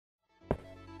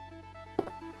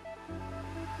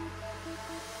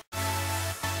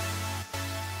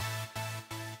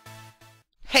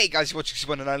Hey guys, you're watching this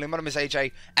one and only. My name is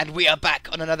AJ, and we are back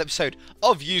on another episode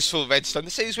of Useful Redstone,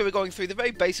 the series where we're going through the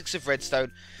very basics of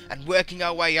Redstone and working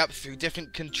our way up through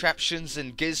different contraptions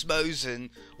and gizmos and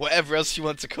whatever else you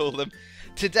want to call them.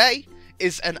 Today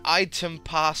is an item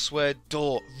password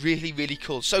door. Really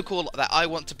cool. So cool that I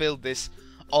want to build this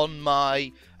on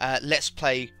my Let's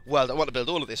Play world. I want to build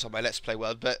all of this on my Let's Play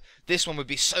world, but this one would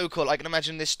be so cool. I can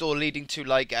imagine this door leading to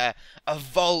like a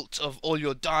vault of all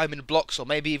your diamond blocks, or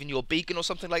maybe even your beacon or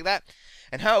something like that.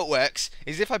 And how it works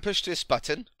is if I push this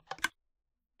button,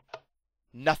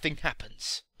 nothing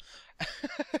happens.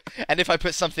 And if I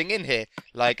put something in here,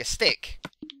 like a stick,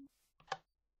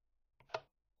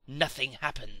 nothing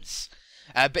happens.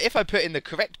 But if I put in the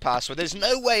correct password, there's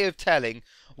no way of telling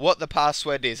what the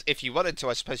password is. If you wanted to,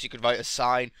 I suppose you could write a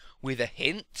sign with a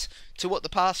hint to what the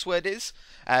password is,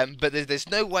 but there's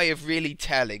no way of really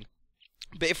telling.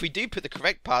 But if we do put the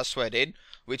correct password in,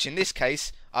 which in this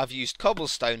case I've used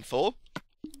cobblestone for,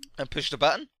 and push the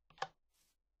button,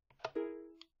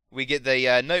 we get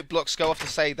the note blocks go off to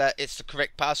say that it's the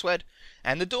correct password,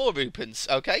 and the door opens.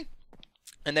 Okay,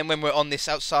 and then when we're on this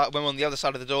outside, when we're on the other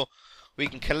side of the door, we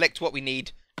can collect what we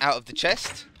need out of the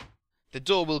chest. The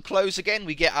door will close again,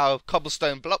 we get our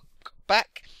cobblestone block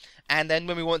back, and then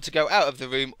when we want to go out of the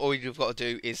room, all you've got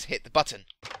to do is hit the button.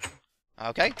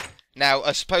 Okay? Now,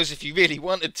 I suppose if you really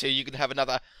wanted to, you could have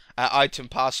another item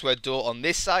password door on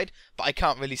this side, but I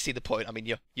can't really see the point. I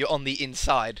mean, you're on the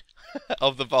inside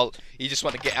of the vault. You just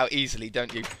want to get out easily,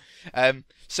 don't you?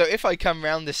 So if I come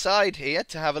round the side here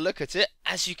to have a look at it,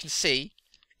 as you can see,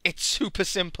 it's super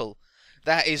simple.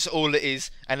 That is all it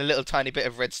is, and a little tiny bit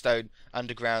of redstone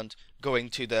underground going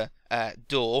to the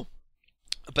door.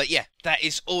 But yeah, that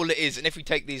is all it is. And if we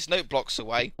take these note blocks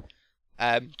away,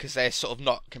 because they're sort of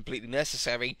not completely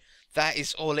necessary, that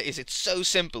is all it is. It's so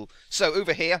simple. So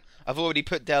over here, I've already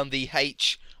put down the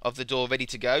H of the door ready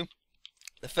to go.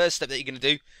 The first step that you're going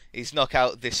to do is knock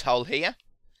out this hole here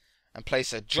and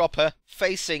place a dropper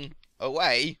facing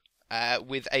away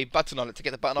with a button on it. To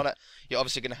get the button on it, you're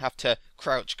obviously going to have to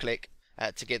crouch click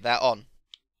to get that on.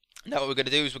 Now what we're going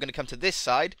to do is we're going to come to this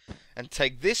side and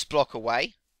take this block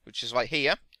away, which is right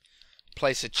here,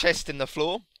 place a chest in the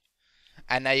floor,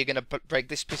 and now you're going to break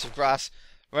this piece of grass.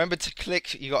 Remember to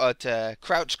click, you got to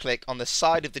crouch click on the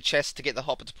side of the chest to get the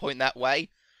hopper to point that way,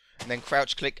 and then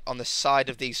crouch click on the side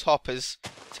of these hoppers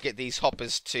to get these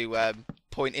hoppers to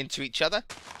point into each other,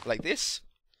 like this.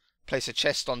 Place a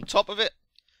chest on top of it,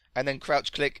 and then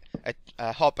crouch click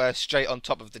a hopper straight on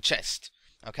top of the chest.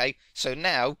 Okay, so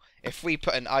now if we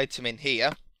put an item in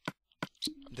here,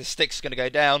 the stick's going to go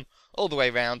down all the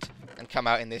way around and come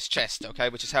out in this chest, okay,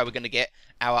 which is how we're going to get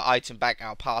our item back,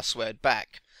 our password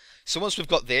back. So once we've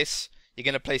got this, you're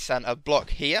going to place down a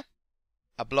block here,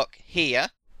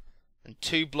 and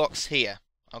 2 blocks here,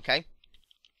 okay? And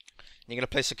you're going to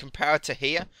place a comparator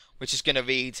here, which is going to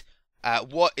read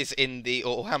what is in the,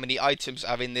 or how many items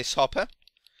are in this hopper. And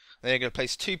then you're going to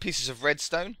place 2 pieces of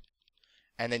redstone,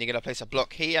 and then you're going to place a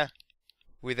block here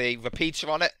with a repeater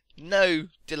on it. No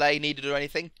delay needed or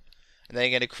anything. And then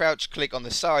you're going to crouch click on the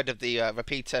side of the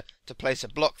repeater to place a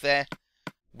block there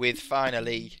with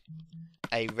finally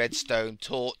a redstone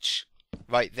torch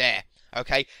right there.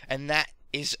 Okay, and that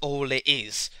is all it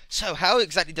is. So how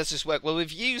exactly does this work? Well,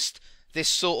 we've used this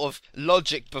sort of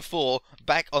logic before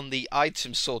back on the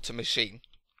item sorter machine.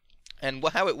 And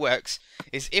how it works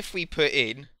is if we put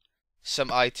in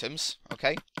some items,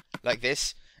 okay, like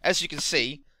this, as you can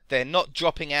see, they're not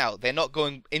dropping out, they're not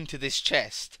going into this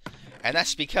chest, and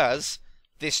that's because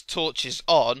this torch is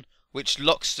on, which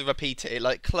locks the repeater. It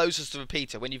like closes the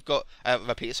repeater when you've got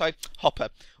hopper.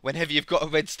 Whenever you've got a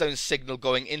redstone signal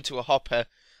going into a hopper,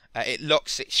 it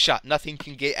locks it shut, nothing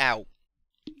can get out.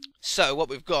 So what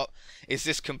we've got is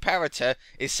this comparator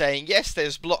is saying yes,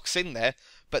 there's blocks in there,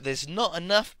 but there's not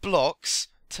enough blocks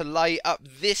to light up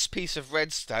this piece of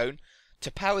redstone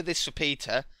to power this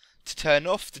repeater, to turn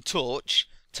off the torch,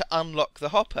 to unlock the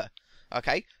hopper.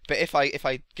 Okay, but if I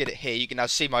get it here, you can now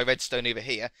see my redstone over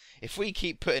here. If we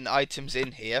keep putting items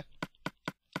in here,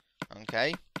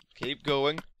 okay, keep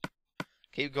going,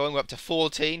 we're up to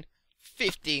 14,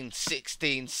 15,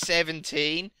 16,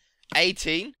 17,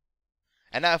 18,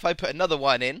 and now if I put another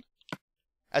one in,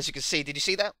 as you can see, did you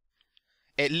see that?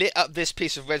 It lit up this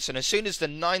piece of redstone as soon as the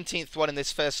 19th one in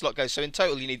this first slot goes. So in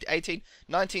total you need 18,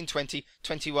 19, 20,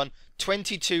 21,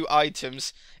 22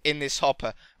 items in this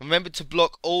hopper. Remember to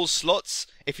block all slots.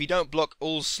 If you don't block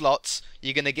all slots,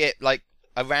 you're going to get like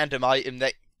a random item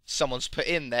that someone's put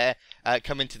in there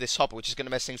come into this hopper, which is going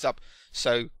to mess things up.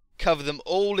 So cover them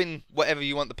all in whatever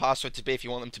you want the password to be. If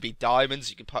you want them to be diamonds,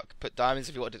 you can put diamonds.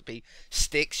 If you want it to be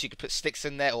sticks, you can put sticks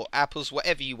in there, or apples,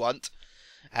 whatever you want.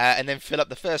 and then fill up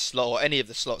the first slot, or any of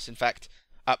the slots in fact,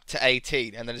 up to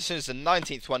 18. And then as soon as the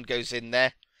 19th one goes in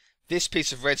there, this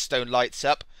piece of redstone lights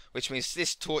up, which means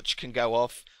this torch can go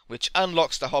off, which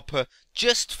unlocks the hopper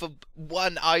just for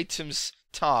one item's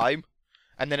time,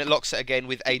 and then it locks it again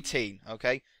with 18,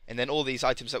 okay? And then all these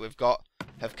items that we've got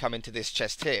have come into this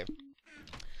chest here.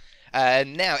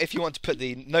 Now, if you want to put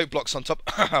the note blocks on top,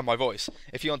 my voice,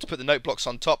 if you want to put the note blocks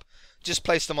on top, just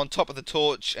place them on top of the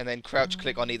torch and then crouch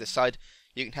click on either side.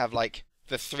 You can have like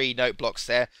the 3 note blocks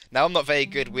there. Now, I'm not very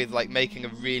good with like making a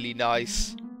really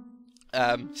nice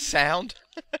sound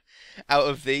out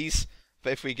of these,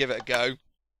 but if we give it a go,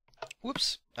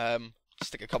 whoops,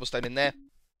 stick a cobblestone in there.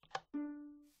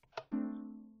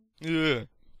 Ugh,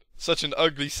 such an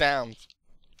ugly sound.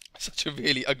 Such a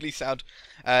really ugly sound.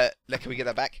 Can we get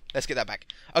that back? Let's get that back.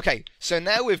 Okay, so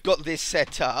now we've got this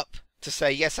set up to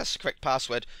say, yes, that's the correct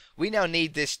password. We now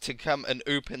need this to come and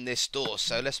open this door.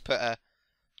 So let's put a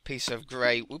piece of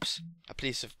grey, a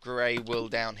piece of grey wool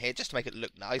down here, just to make it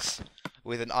look nice,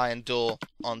 with an iron door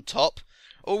on top.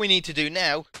 All we need to do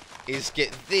now is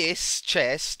get this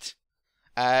chest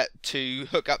to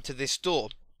hook up to this door.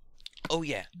 Oh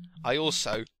yeah, I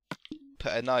also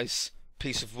put a nice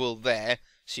piece of wool there,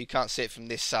 so you can't see it from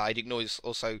this side. You can always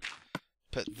also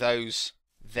put those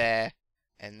there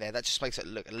and there. That just makes it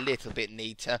look a little bit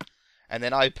neater. And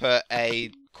then I put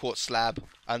a quartz slab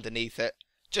underneath it,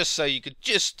 just so you could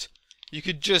just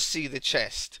see the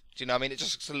chest. Do you know what I mean? It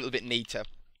just looks a little bit neater.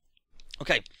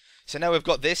 Okay, so now we've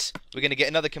got this. We're going to get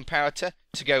another comparator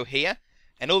to go here,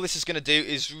 and all this is going to do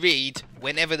is read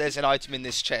whenever there's an item in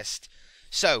this chest.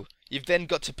 So you've then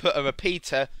got to put a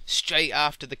repeater straight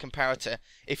after the comparator.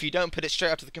 If you don't put it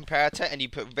straight after the comparator and you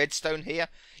put redstone here,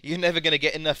 you're never going to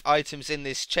get enough items in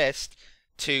this chest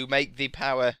to make the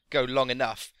power go long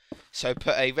enough. So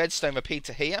put a redstone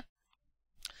repeater here.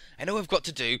 And all we've got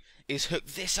to do is hook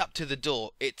this up to the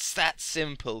door. It's that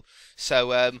simple.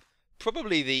 So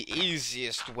probably the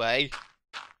easiest way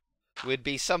would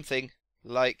be something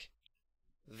like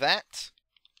that.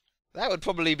 That would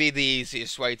probably be the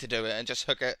easiest way to do it, and just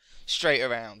hook it straight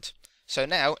around. So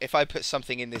now, if I put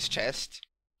something in this chest,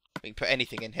 we can put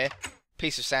anything in here,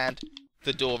 piece of sand,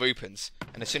 the door opens.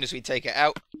 And as soon as we take it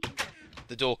out,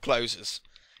 the door closes.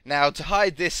 Now, to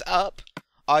hide this up,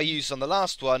 I used on the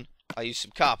last one, I used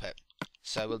some carpet.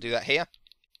 So we'll do that here.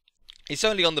 It's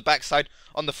only on the back side.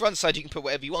 On the front side, you can put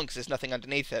whatever you want because there's nothing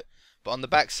underneath it. But on the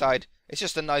back side, it's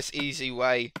just a nice, easy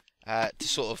way to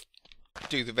sort of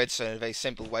do the redstone in a very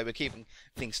simple way. We're keeping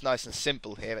things nice and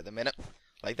simple here at the minute,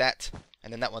 like that,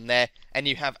 and then that one there, and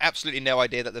you have absolutely no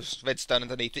idea that there's redstone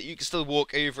underneath it. You can still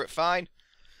walk over it fine.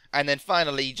 And then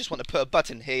finally, you just want to put a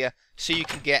button here so you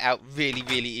can get out really,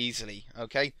 really easily.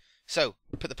 Okay, so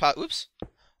put the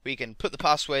we can put the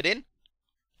password in,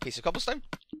 piece of cobblestone,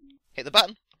 hit the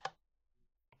button,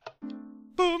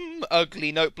 boom,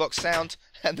 ugly note block sound,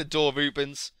 and the door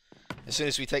opens. As soon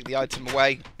as we take the item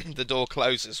away, the door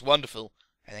closes. Wonderful.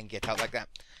 And then get out like that.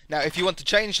 Now, if you want to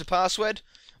change the password,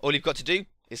 all you've got to do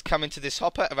is come into this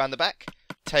hopper around the back,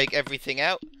 take everything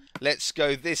out. Let's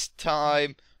go this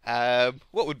time.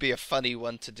 What would be a funny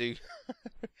one to do?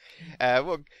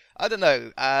 Well, I don't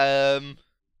know.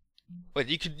 Well,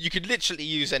 you could literally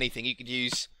use anything. You could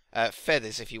use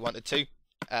feathers if you wanted to.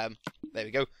 There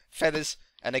we go. Feathers.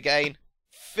 And again,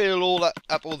 fill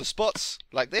up all the spots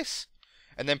like this.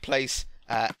 And then place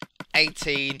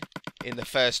 18 in the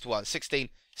first one. 16,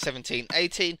 17,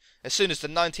 18. As soon as the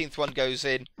 19th one goes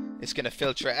in, it's going to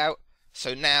filter it out.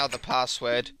 So now the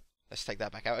password... Let's take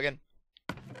that back out again.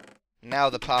 Now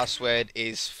the password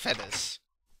is feathers.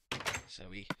 So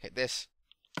we hit this.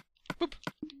 Boop.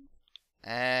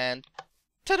 And...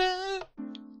 ta-da!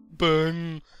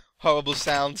 Boom! Horrible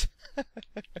sound.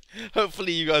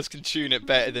 Hopefully you guys can tune it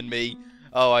better than me.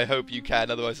 Oh, I hope you can,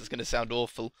 otherwise it's going to sound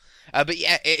awful. But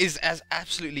yeah, it is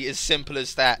absolutely as simple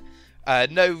as that.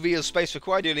 No real space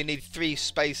required. You only need 3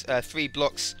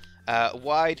 blocks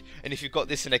wide. And if you've got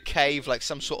this in a cave, like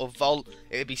some sort of vault,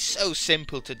 it would be so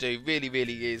simple to do. Really,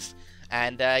 really is.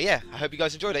 And yeah, I hope you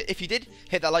guys enjoyed it. If you did,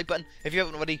 hit that like button. If you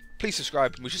haven't already, please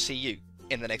subscribe, and we shall see you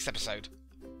in the next episode.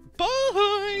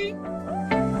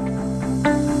 Bye!